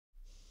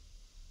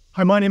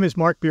Hi, my name is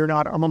Mark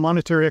Biernot. I'm a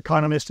monetary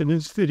economist. In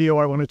this video,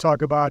 I want to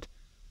talk about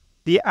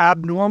the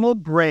abnormal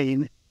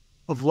brain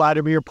of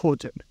Vladimir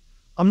Putin.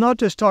 I'm not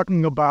just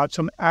talking about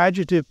some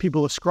adjective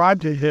people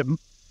ascribe to him,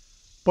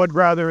 but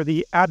rather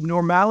the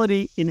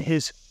abnormality in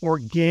his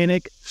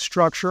organic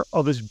structure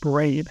of his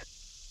brain,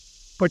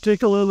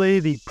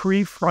 particularly the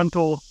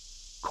prefrontal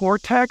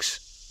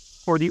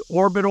cortex or the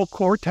orbital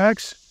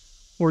cortex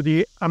or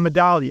the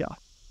amygdala.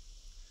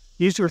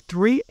 These are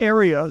three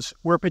areas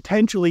where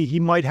potentially he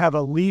might have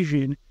a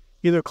lesion,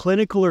 either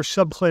clinical or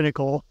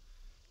subclinical,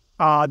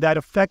 that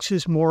affects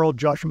his moral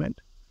judgment.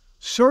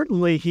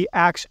 Certainly, he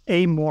acts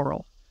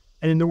amoral.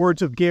 And in the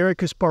words of Garry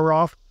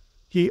Kasparov,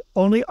 he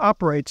only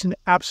operates in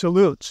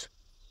absolutes.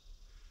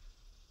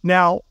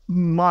 Now,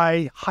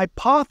 my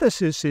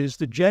hypothesis is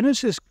the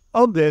genesis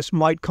of this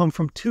might come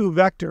from two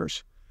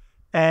vectors.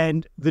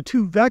 And the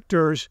two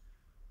vectors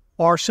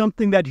are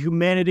something that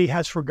humanity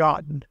has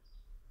forgotten.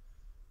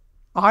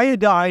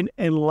 Iodine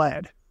and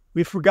lead.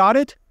 We forgot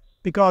it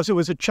because it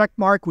was a check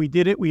mark. We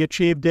did it, we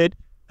achieved it,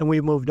 and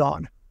we moved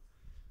on.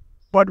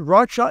 But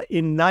Russia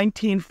in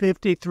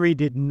 1953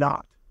 did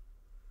not.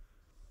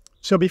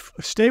 So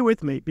stay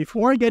with me.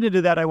 Before I get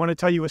into that, I want to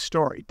tell you a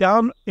story.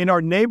 Down in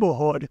our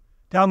neighborhood,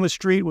 down the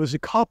street was a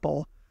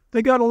couple.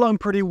 They got along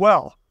pretty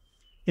well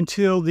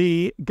until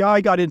the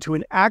guy got into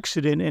an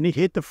accident and he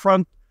hit the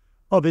front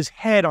of his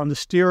head on the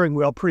steering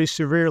wheel pretty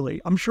severely.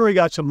 I'm sure he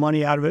got some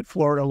money out of it,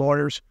 Florida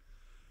lawyers.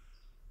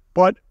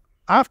 But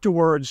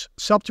afterwards,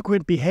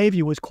 subsequent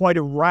behavior was quite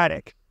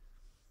erratic.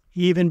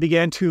 He even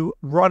began to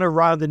run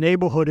around the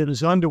neighborhood in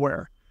his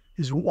underwear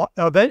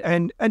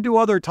and do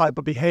other type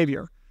of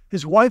behavior.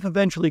 His wife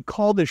eventually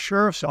called the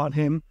sheriffs on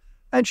him,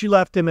 and she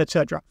left him,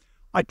 etc.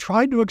 I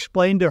tried to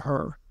explain to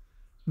her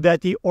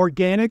that the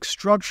organic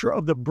structure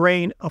of the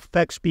brain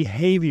affects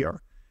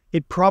behavior.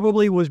 It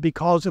probably was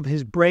because of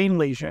his brain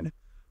lesion.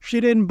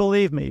 She didn't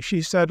believe me.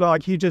 She said,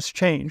 like, he just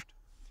changed.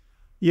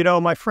 You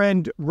know, my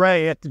friend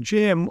Ray at the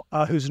gym,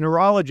 who's a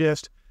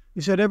neurologist,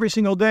 he said, every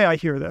single day I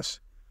hear this.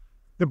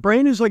 The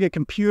brain is like a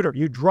computer.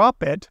 You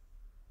drop it,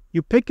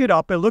 you pick it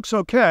up, it looks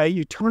okay,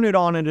 you turn it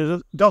on and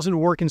it doesn't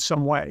work in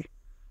some way.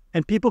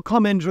 And people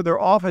come into their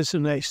office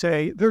and they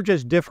say, they're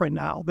just different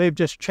now. They've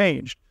just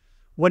changed.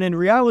 When in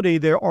reality,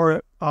 there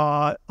are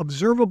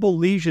observable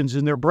lesions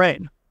in their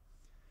brain.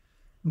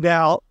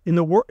 Now, in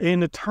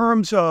the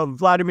terms of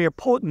Vladimir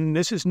Putin,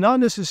 this is not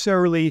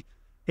necessarily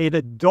an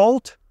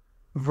adult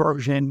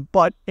version,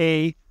 but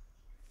a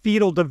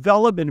fetal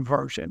development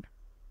version.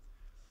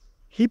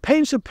 He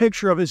paints a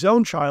picture of his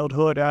own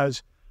childhood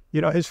as,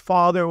 you know, his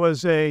father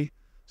was a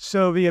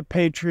Soviet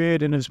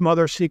patriot and his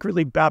mother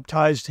secretly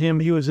baptized him.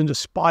 He was into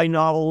spy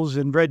novels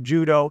and read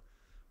judo.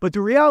 But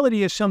the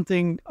reality is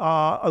something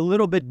a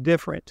little bit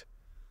different.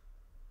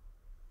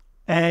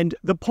 And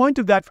the point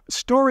of that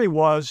story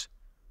was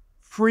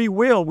free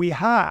will we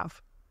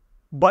have,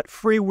 but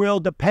free will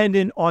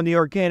dependent on the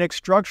organic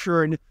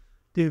structure and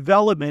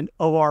development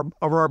of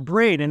our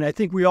brain. And I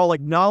think we all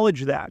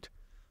acknowledge that.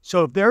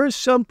 So if there is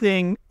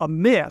something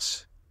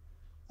amiss,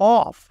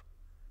 off,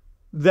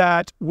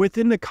 that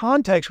within the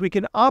context we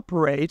can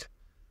operate,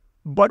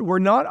 but we're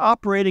not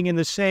operating in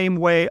the same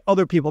way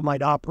other people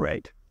might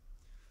operate.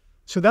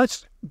 So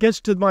that gets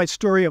to my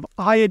story of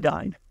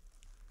iodine.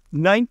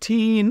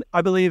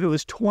 I believe it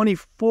was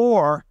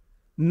 24,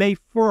 May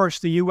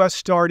 1st, the U.S.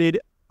 started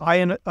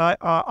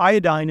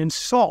iodine in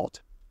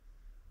salt.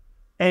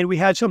 And we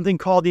had something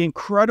called the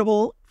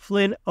incredible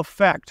Flynn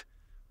effect,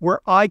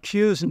 where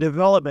IQs and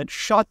development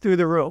shot through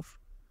the roof.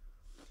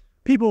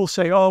 People will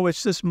say, oh,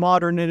 it's this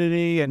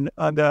modernity and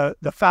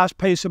the fast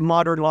pace of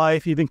modern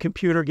life, even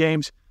computer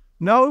games.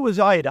 No, it was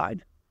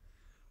iodine.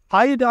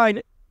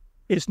 Iodine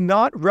is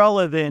not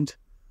relevant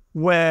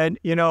when,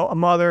 you know, a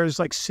mother is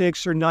like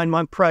 6 or 9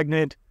 months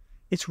pregnant.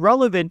 It's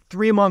relevant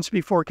 3 months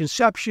before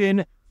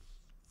conception,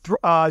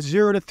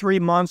 0 to 3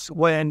 months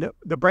when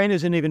the brain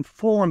isn't even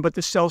formed, but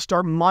the cells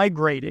start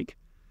migrating.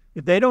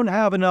 If they don't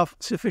have enough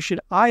sufficient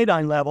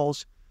iodine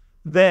levels,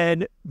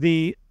 then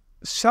the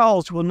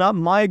cells will not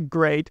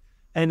migrate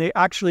and they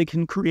actually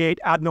can create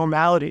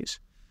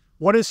abnormalities.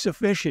 What is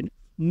sufficient?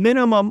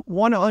 Minimum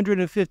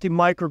 150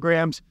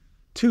 micrograms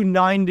to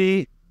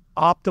 90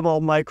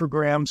 optimal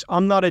micrograms.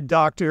 I'm not a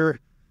doctor.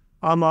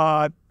 I'm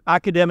an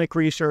academic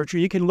researcher.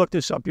 You can look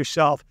this up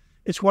yourself.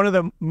 It's one of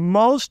the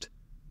most,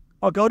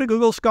 I'll go to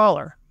Google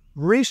Scholar,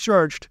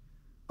 researched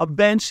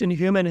events in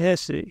human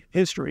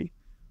history.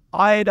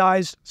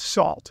 Iodized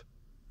salt.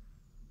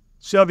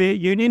 Soviet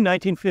Union,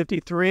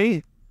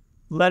 1953.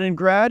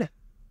 Leningrad,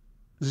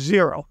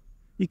 0.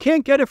 You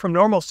can't get it from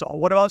normal salt.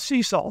 What about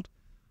sea salt?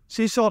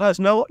 Sea salt has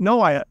no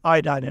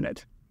iodine in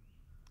it.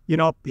 You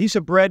know, a piece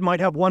of bread might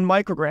have 1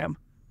 microgram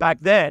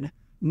back then.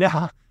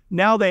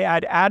 Now they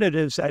add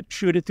additives that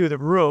shoot it through the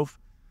roof.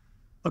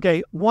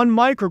 Okay, 1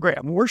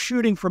 microgram. We're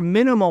shooting for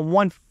minimum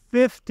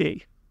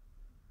 150.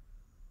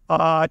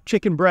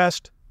 Chicken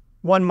breast,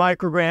 1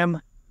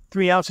 microgram.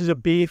 3 ounces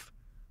of beef,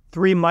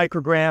 3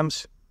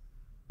 micrograms.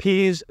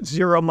 Peas,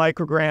 0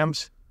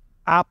 micrograms.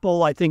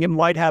 Apple, I think it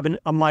might have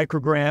a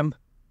microgram.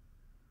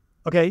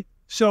 Okay,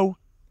 So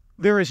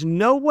there is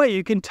no way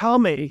you can tell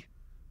me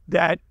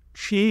that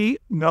she,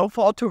 no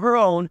fault to her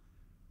own,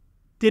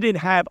 didn't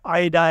have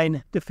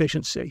iodine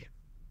deficiency.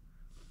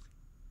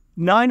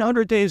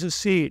 900 days of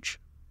siege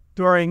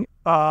during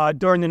the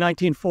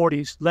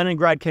 1940s,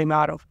 Leningrad came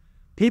out of.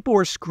 People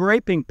were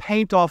scraping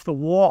paint off the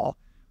wall,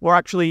 or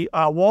actually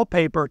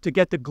wallpaper, to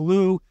get the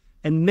glue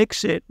and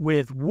mix it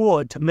with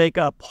wood to make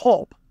a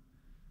pulp.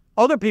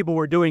 Other people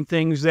were doing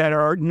things that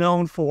are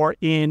known for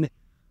in,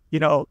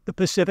 the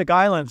Pacific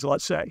Islands,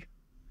 let's say.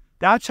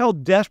 That's how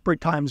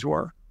desperate times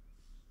were.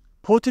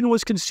 Putin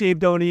was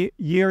conceived only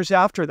years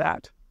after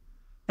that.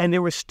 And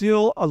there was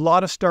still a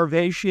lot of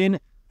starvation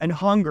and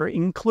hunger,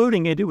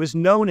 including it was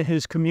known in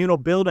his communal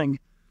building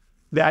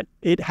that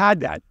it had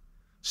that.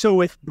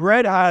 So if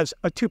bread has,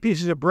 2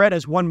 pieces of bread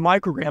has 1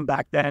 microgram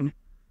back then,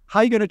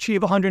 how are you going to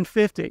achieve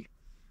 150?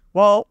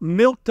 Well,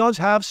 milk does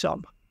have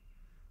some.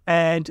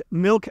 And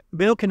milk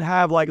can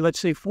have, like,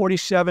 let's say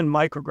 47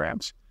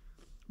 micrograms.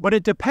 But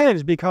it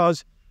depends,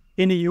 because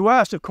in the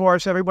U.S., of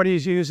course,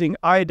 everybody's using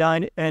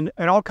iodine and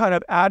all kind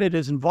of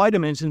additives and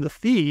vitamins in the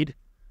feed.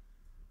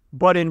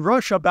 But in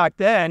Russia back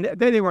then,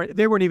 they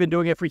weren't even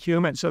doing it for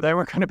humans, so they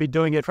weren't going to be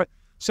doing it for.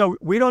 So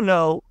we don't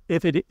know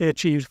if it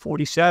achieves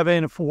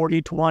 47,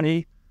 40,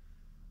 20,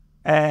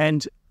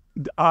 and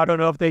I don't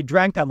know if they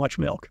drank that much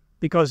milk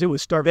because it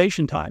was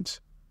starvation times.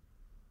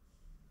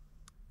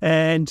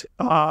 And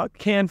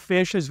canned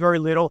fish is very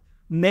little.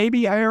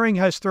 Maybe herring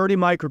has 30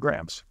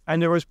 micrograms,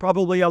 and there was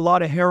probably a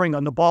lot of herring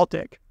on the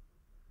Baltic.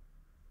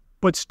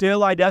 But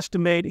still, I'd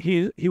estimate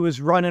he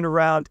was running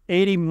around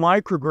 80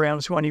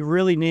 micrograms when he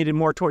really needed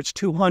more towards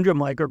 200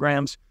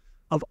 micrograms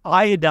of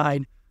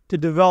iodine to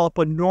develop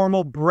a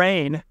normal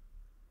brain,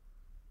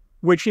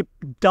 which it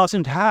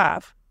doesn't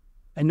have.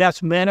 And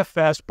that's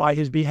manifest by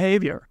his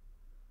behavior.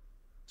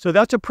 So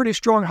that's a pretty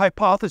strong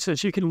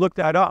hypothesis. You can look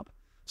that up.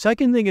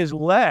 Second thing is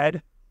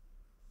lead.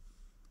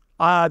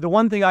 The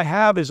one thing I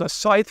have is a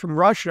scythe from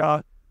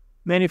Russia,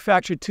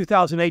 manufactured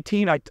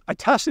 2018. I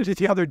tested it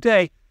the other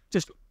day,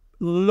 just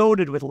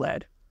loaded with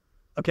lead,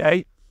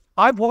 okay?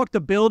 I've walked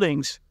the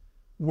buildings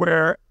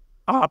where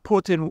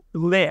Putin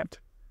lived.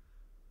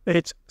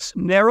 It's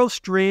narrow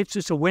streets,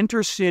 it's a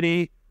winter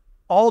city,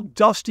 all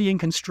dusty in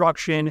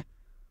construction.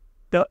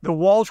 The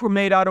walls were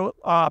made out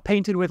of,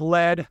 painted with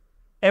lead.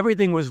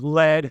 Everything was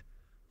lead.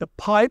 The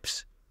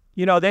pipes,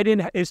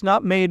 it's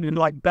not made in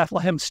like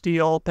Bethlehem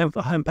steel,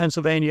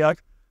 Pennsylvania,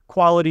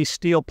 quality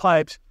steel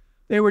pipes.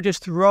 They were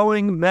just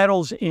throwing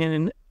metals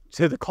in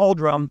to the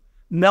cauldron,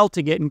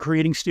 melting it and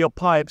creating steel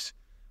pipes.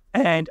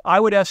 And I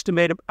would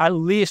estimate at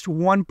least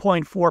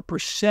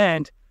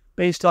 1.4%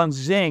 based on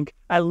zinc,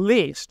 at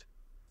least,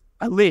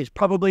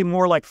 probably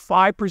more like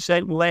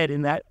 5% lead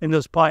in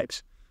those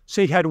pipes.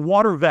 So you had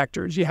water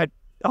vectors, you had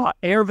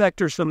air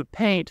vectors from the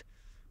paint,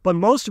 but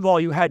most of all,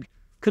 you had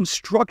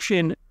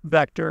construction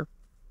vector.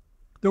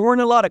 There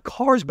weren't a lot of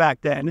cars back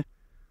then,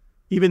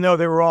 even though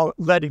they were all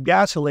leaded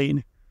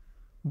gasoline,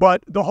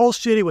 but the whole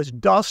city was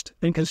dust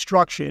and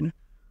construction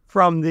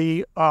from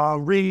the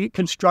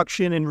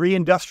reconstruction and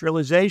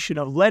reindustrialization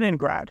of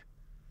Leningrad.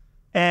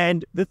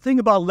 And the thing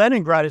about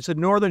Leningrad is the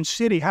northern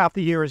city half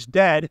the year is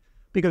dead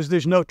because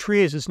there's no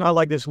trees. It's not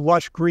like this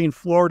lush green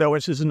Florida,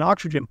 which is an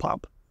oxygen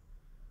pump.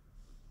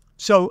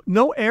 So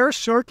no air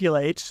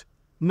circulates,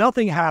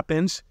 nothing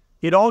happens.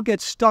 It all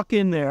gets stuck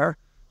in there.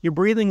 You're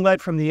breathing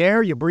lead from the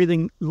air, you're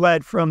breathing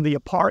lead from the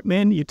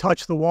apartment, you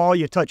touch the wall,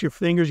 you touch your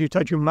fingers, you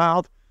touch your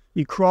mouth,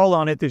 you crawl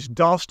on it, there's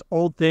dust,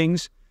 old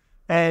things,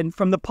 and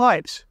from the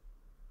pipes.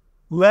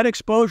 Lead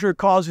exposure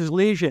causes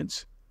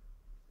lesions,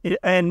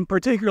 and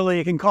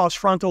particularly it can cause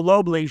frontal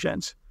lobe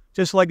lesions,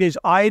 just like this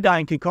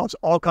iodine can cause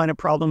all kinds of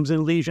problems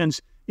and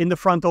lesions in the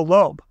frontal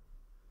lobe.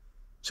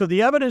 So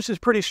the evidence is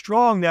pretty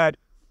strong that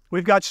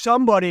we've got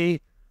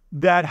somebody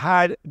that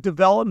had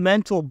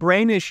developmental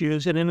brain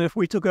issues, and then if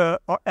we took a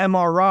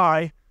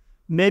MRI,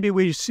 maybe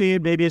we'd see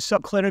it, maybe it's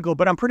subclinical,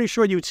 but I'm pretty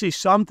sure you would see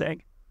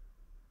something.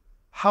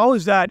 How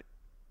is that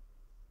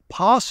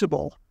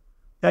possible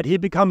that he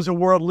becomes a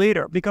world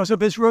leader? Because of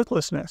his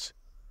ruthlessness,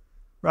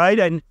 right?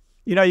 And,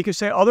 you could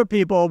say other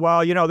people,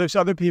 well, there's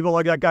other people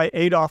like that guy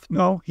Adolf.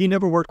 No, he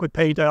never worked with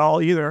paint at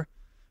all either.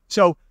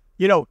 So,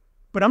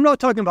 but I'm not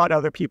talking about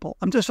other people.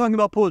 I'm just talking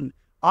about Putin.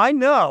 I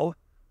know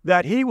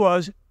that he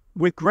was,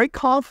 with great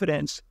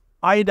confidence,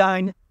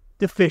 iodine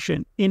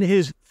deficient in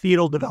his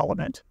fetal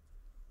development.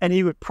 And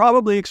he was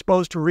probably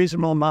exposed to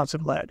reasonable amounts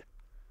of lead.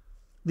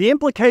 The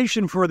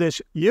implication for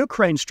this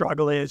Ukraine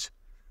struggle is,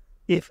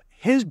 if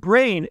his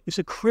brain is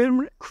a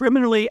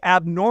criminally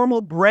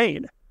abnormal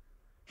brain,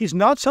 he's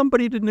not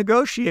somebody to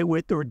negotiate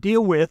with or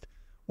deal with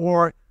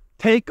or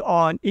take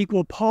on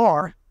equal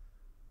par,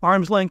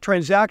 arm's length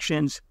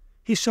transactions.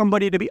 He's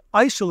somebody to be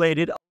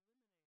isolated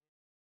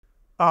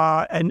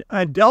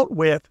and dealt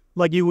with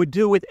like you would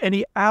do with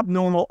any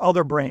abnormal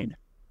other brain.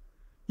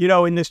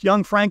 In this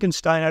Young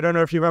Frankenstein, I don't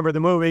know if you remember the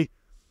movie,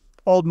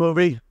 old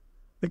movie,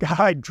 the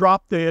guy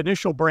dropped the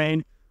initial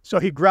brain, so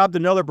he grabbed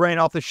another brain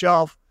off the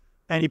shelf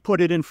and he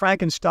put it in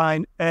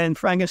Frankenstein, and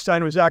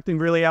Frankenstein was acting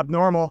really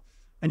abnormal,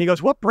 And he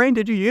goes, what brain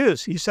did you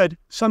use? He said,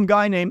 some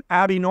guy named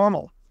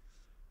Abnormal.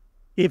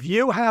 If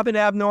you have an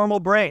abnormal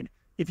brain,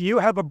 if you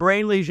have a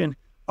brain lesion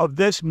of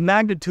this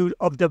magnitude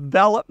of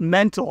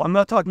developmental, I'm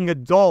not talking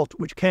adult,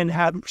 which can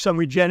have some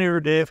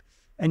regenerative,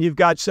 and you've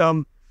got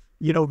some,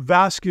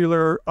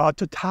 vascular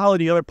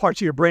totality, other parts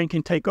of your brain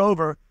can take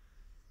over.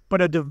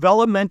 But a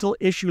developmental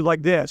issue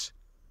like this,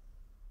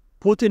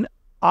 Putin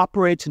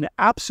operates in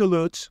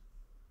absolutes,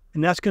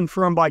 and that's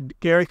confirmed by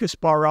Gary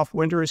Kasparov.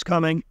 Winter is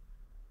coming.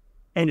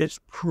 And it's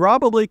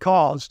probably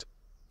caused,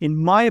 in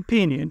my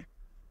opinion,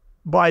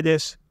 by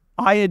this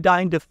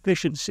iodine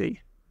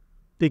deficiency,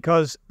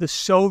 because the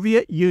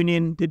Soviet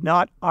Union did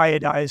not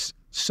iodize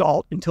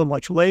salt until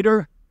much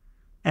later,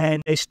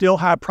 and they still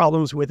have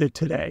problems with it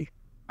today,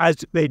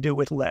 as they do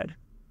with lead.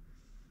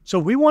 So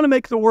we want to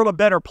make the world a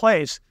better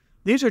place.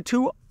 These are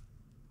two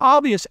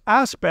obvious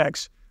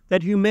aspects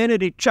that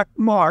humanity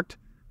checkmarked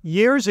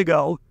years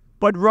ago,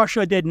 but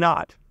Russia did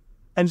not.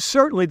 And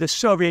certainly the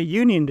Soviet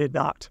Union did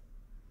not.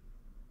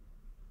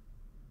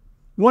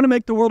 We want to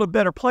make the world a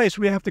better place,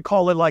 we have to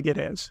call it like it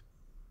is.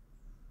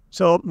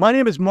 So my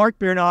name is Mark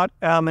Biernat.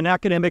 I'm an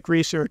academic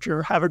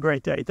researcher. Have a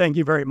great day. Thank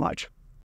you very much.